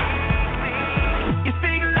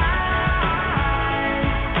life.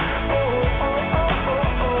 Oh, oh, oh, oh.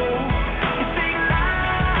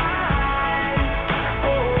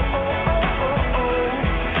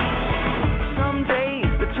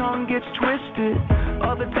 tongue gets twisted.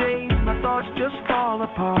 Other days my thoughts just fall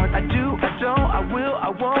apart. I do, I don't, I will, I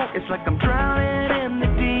won't. It's like I'm drowning in the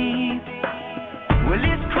deep. Well,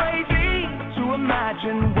 it's crazy to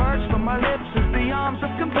imagine words from my lips as the arms of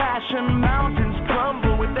compassion. Mountains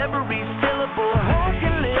crumble with every syllable. Hope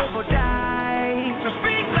can live or die. So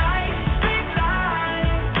speak life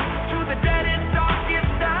to the deadest,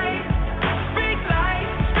 darkest night. Speak life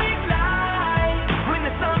when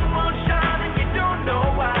the sun won't shine and you don't know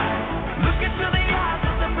why. Look into the eyes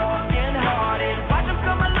of the broken hearted. Watch them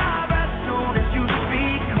come alive as soon as you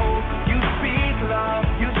speak hope, you speak love,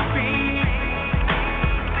 you speak.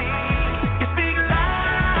 You speak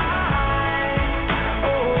life.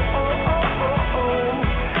 Oh, oh, oh, oh, oh.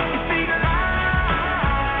 You speak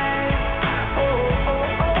life. Oh,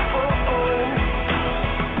 oh, oh, oh, oh.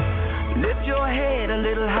 Lift your head a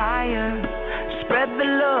little higher. Spread the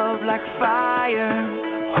love like fire.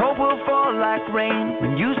 Hope will fall like rain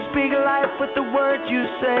when you speak life with the words you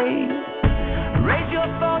say. Raise your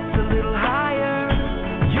thoughts a little higher.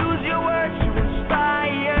 Use your words to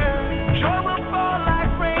inspire. Joy will fall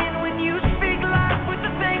like rain when you speak life with the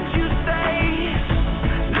things you say.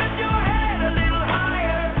 Lift your head a little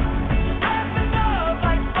higher. Spread the love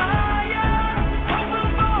like fire. Hope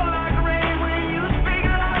will fall like rain when you speak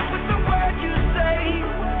life with the words you say.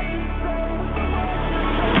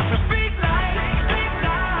 So speak life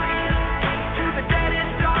to the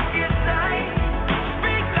deadest, darkest night.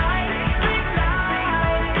 Speak life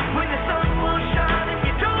when the sun will shine and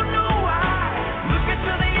you don't know why. Look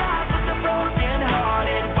into the eyes of the broken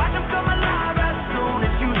hearted. Watch them come alive as soon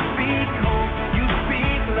as you speak hope, you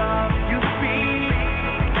speak love, you speak.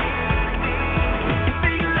 You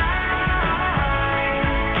speak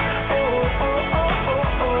life. Oh, oh, oh,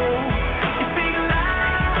 oh, oh. You speak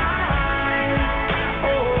life.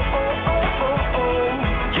 Oh, oh, oh, oh, oh.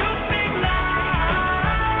 You speak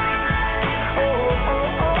life. Oh,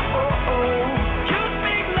 oh, oh, oh, oh. You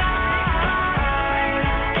speak life.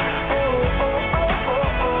 Oh, oh, oh,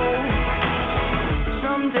 oh, oh.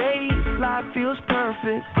 Some days life feels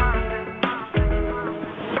perfect.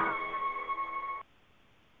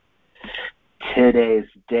 Today's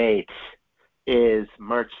date is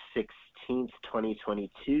March 16th,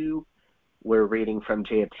 2022. We're reading from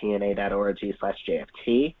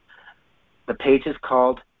jftna.org/JFT. The page is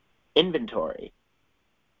called Inventory.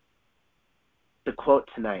 The quote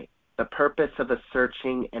tonight: the purpose of a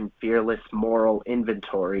searching and fearless moral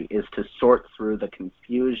inventory is to sort through the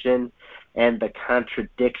confusion and the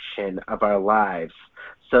contradiction of our lives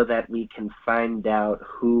so that we can find out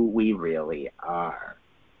who we really are.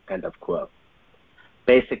 End of quote.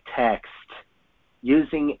 Basic text: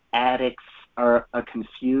 using addicts are a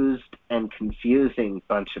confused and confusing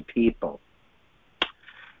bunch of people.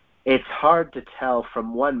 It's hard to tell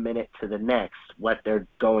from 1 minute to the next what they're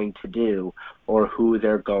going to do or who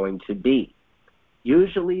they're going to be.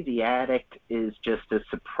 Usually the addict is just as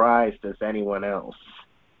surprised as anyone else.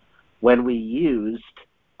 When we used,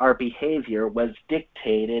 our behavior was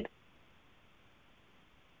dictated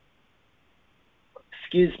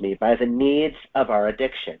by the needs of our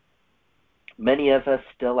addiction. Many of us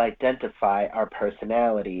still identify our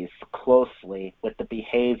personalities closely with the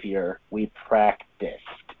behavior we practiced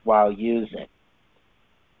while using,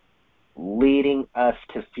 leading us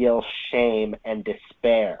to feel shame and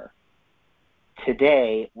despair.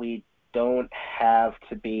 Today, we don't have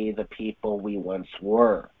to be the people we once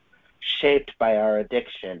were. Shaped by our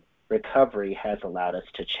addiction, recovery has allowed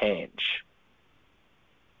us to change.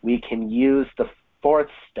 We can use the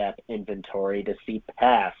fourth step inventory to see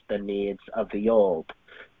past the needs of the old,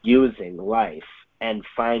 using life, and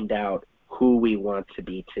find out who we want to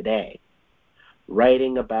be today.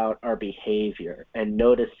 Writing about our behavior and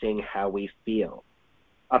noticing how we feel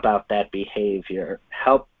about that behavior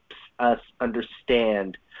helps us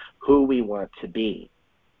understand who we want to be.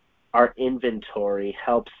 Our inventory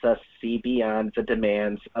helps us see beyond the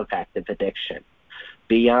demands of active addiction,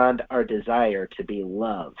 beyond our desire to be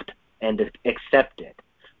loved and accepted.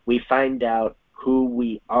 We find out who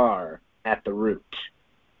we are at the root.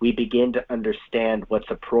 We begin to understand what's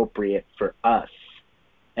appropriate for us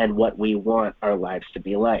and what we want our lives to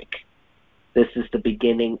be like. This is the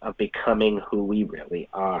beginning of becoming who we really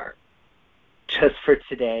are. Just for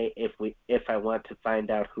today, if I want to find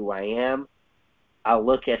out who I am, I'll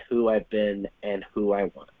look at who I've been and who I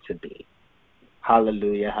want to be.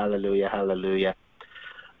 Hallelujah, hallelujah, hallelujah.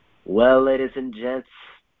 Well, ladies and gents,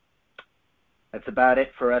 that's about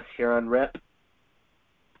it for us here on RIP.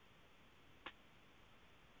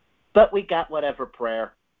 But we got whatever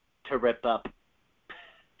prayer to rip up.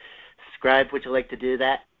 Scribe, would you like to do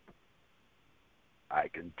that? I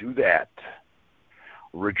can do that.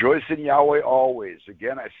 Rejoice in Yahweh always.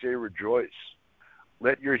 Again, I say rejoice.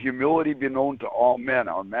 Let your humility be known to all men.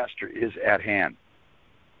 Our Master is at hand.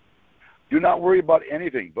 Do not worry about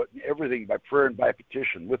anything, but in everything by prayer and by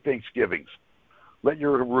petition, with thanksgivings. Let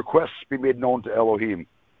your requests be made known to Elohim.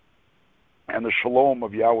 And the shalom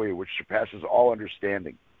of Yahweh, which surpasses all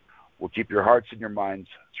understanding, will keep your hearts and your minds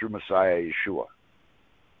through Messiah Yeshua.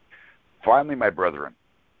 Finally, my brethren,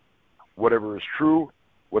 whatever is true,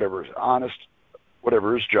 whatever is honest,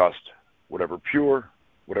 whatever is just, whatever pure,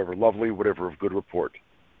 whatever lovely, whatever of good report.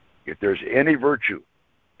 If there's any virtue,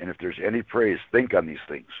 and if there's any praise, think on these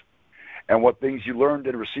things. And what things you learned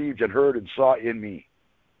and received and heard and saw in me,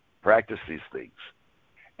 practice these things,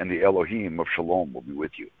 and the Elohim of Shalom will be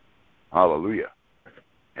with you. Hallelujah.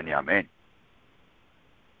 And Amen.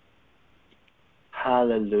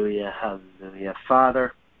 Hallelujah, hallelujah.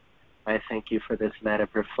 Father, I thank you for this night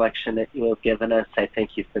of reflection that you have given us. I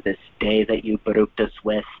thank you for this day that you baruched us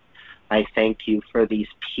with. I thank you for these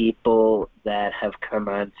people that have come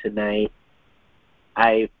on tonight.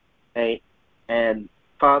 And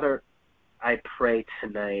Father, I pray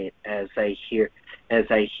tonight as I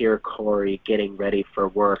hear Corey getting ready for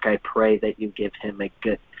work. I pray that you give him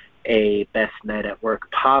a best night at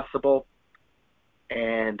work possible,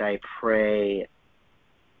 and I pray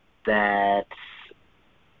that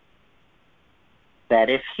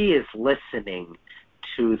if he is listening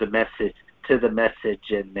to the message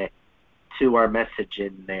in there, to our message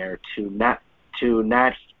in there, to not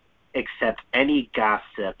accept any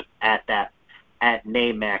gossip at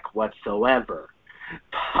NAMAC whatsoever.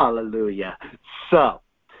 Hallelujah. So,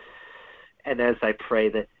 as I pray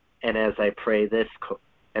this,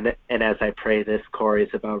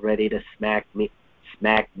 Corey's about ready to smack me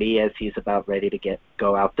as he's about ready to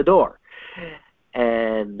go out the door.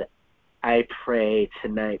 And I pray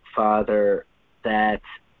tonight, Father, that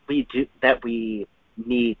we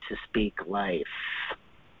need to speak life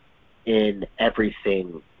in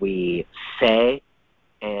everything we say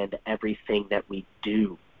and everything that we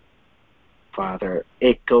do, Father.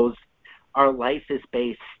 Our life is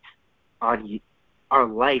based on you. Our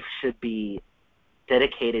life should be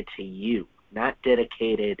dedicated to you, not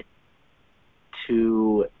dedicated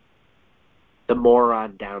to the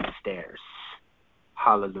moron downstairs.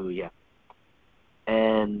 Hallelujah.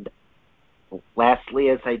 And lastly,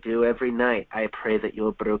 as I do every night, I pray that you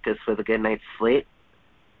will baruch us with a good night's sleep,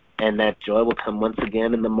 and that joy will come once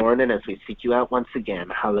again in the morning as we seek you out once again.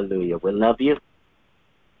 Hallelujah. We love you,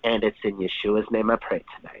 and it's in Yeshua's name I pray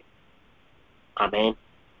tonight. Amen.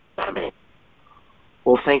 Amen.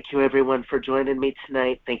 Well, thank you, everyone, for joining me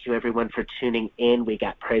tonight. Thank you, everyone, for tuning in. We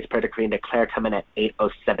got Praise, Prayer, Decree, and Declare coming at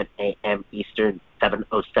 8:07 a.m. Eastern,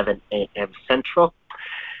 7:07 a.m. Central.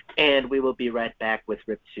 And we will be right back with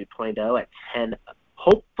RIP 2.0 at 10,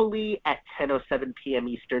 hopefully at 10:07 p.m.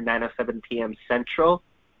 Eastern, 9:07 p.m. Central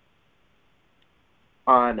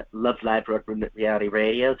on Love Live Reality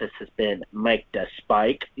Radio. This has been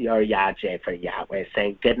MIKEdaSPIKE, your Yahweh for Yahweh,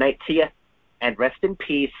 saying good night to you and rest in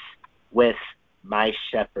peace with My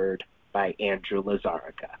Shepherd by Andrew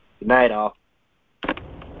Lazarica. Good night, all.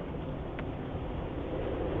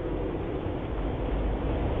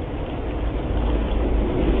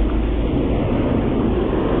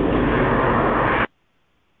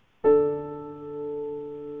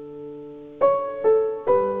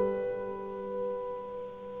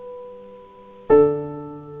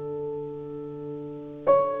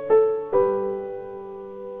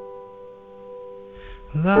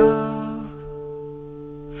 Love,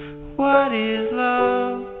 what is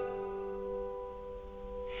love?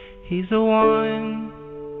 He's the one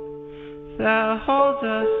that holds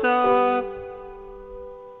us up,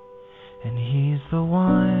 and he's the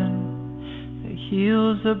one that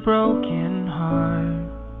heals a broken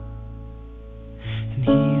heart, and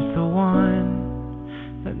he's the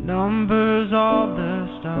one that numbers all the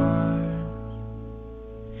stars.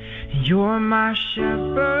 You're my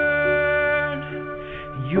shepherd.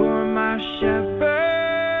 You're my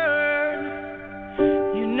shepherd.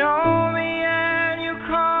 You know me and you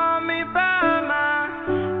call me by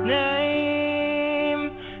my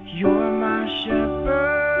name. You're my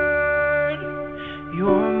shepherd.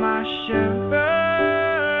 You're my shepherd.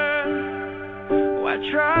 Oh, I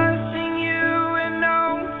trust in you and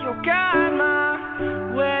know you'll guide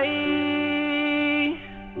my way.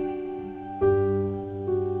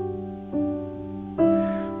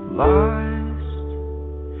 Lost,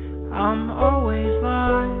 I'm always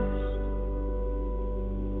lost,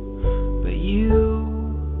 but you,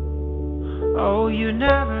 oh, you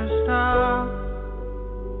never stop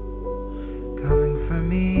coming for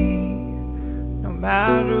me, no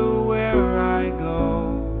matter where I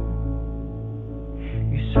go.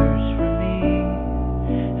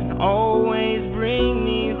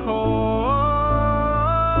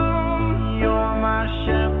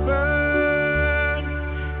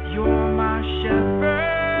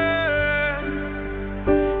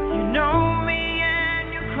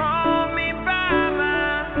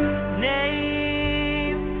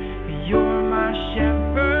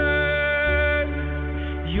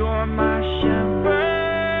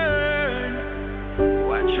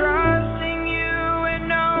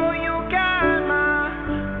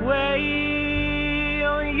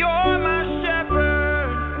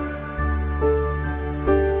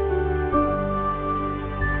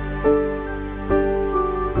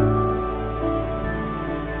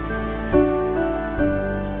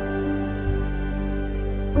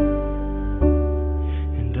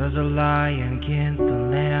 lion against the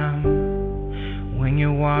lamb. When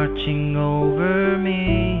you're watching over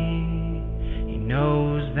me, he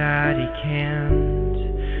knows that he can't,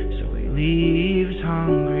 so he leaves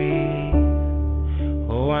hungry.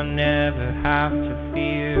 Oh, I never have to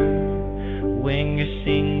fear when you're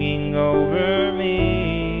singing over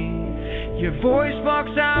me. Your voice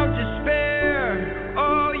blocks out despair.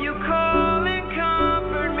 Oh, you call and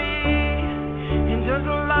comfort me. And does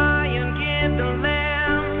the lion give the lamb?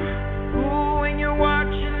 Ooh, when you're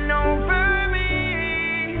watching over me,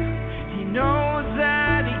 he knows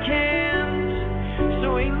that he can't, so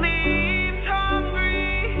he leaves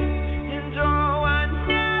hungry. And oh, I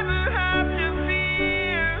never have to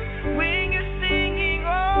fear when you're singing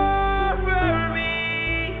over me.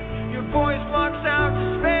 Your voice blocks out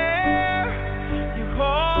despair. You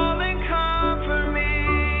call and comfort me.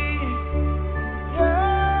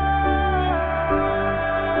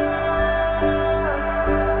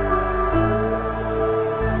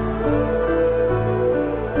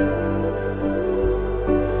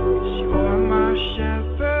 You're my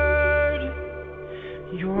shepherd.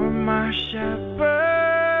 You're my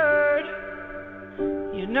shepherd.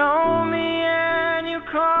 You know me and you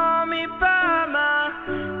call me by my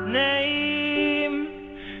name.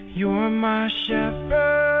 You're my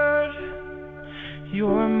shepherd.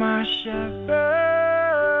 You're my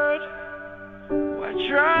shepherd. We're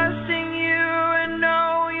trusting